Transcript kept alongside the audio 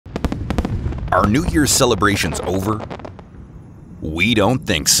Are New Year's celebrations over? We don't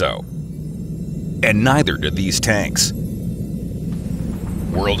think so. And neither do these tanks.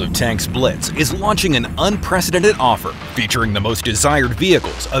 World of Tanks Blitz is launching an unprecedented offer featuring the most desired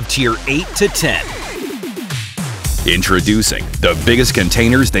vehicles of Tier 8 to 10. Introducing the biggest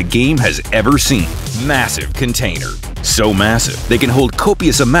containers the game has ever seen. Massive Container. So massive, they can hold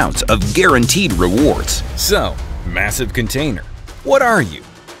copious amounts of guaranteed rewards. So, Massive Container, what are you?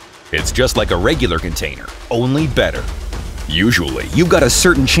 It's just like a regular container, only better. Usually, you've got a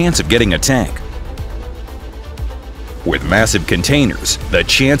certain chance of getting a tank. With Massive Containers, the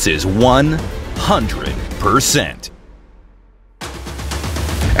chance is 100%.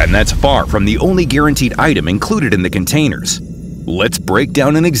 And that's far from the only guaranteed item included in the containers. Let's break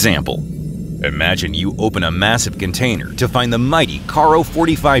down an example. Imagine you open a Massive Container to find the mighty Caro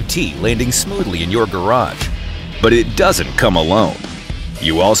 45T landing smoothly in your garage. But it doesn't come alone.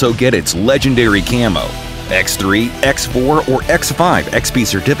 You also get its legendary camo, X3, X4, or X5 XP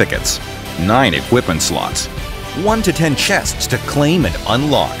certificates, 9 equipment slots, 1 to 10 chests to claim and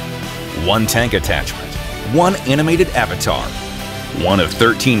unlock, 1 tank attachment, 1 animated avatar, 1 of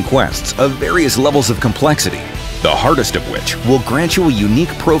 13 quests of various levels of complexity, the hardest of which will grant you a unique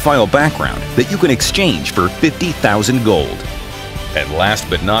profile background that you can exchange for 50,000 gold. And last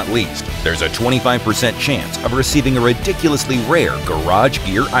but not least, there's a 25% chance of receiving a ridiculously rare garage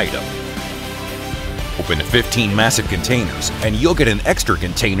gear item. Open 15 Massive Containers and you'll get an extra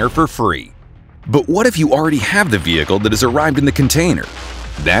container for free. But what if you already have the vehicle that has arrived in the container?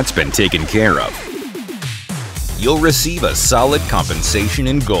 That's been taken care of. You'll receive a solid compensation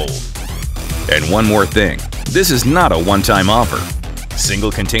in gold. And one more thing, this is not a one-time offer.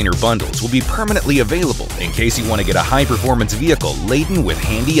 Single container bundles will be permanently available in case you want to get a high-performance vehicle laden with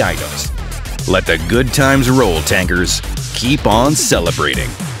handy items. Let the good times roll, tankers. Keep on celebrating.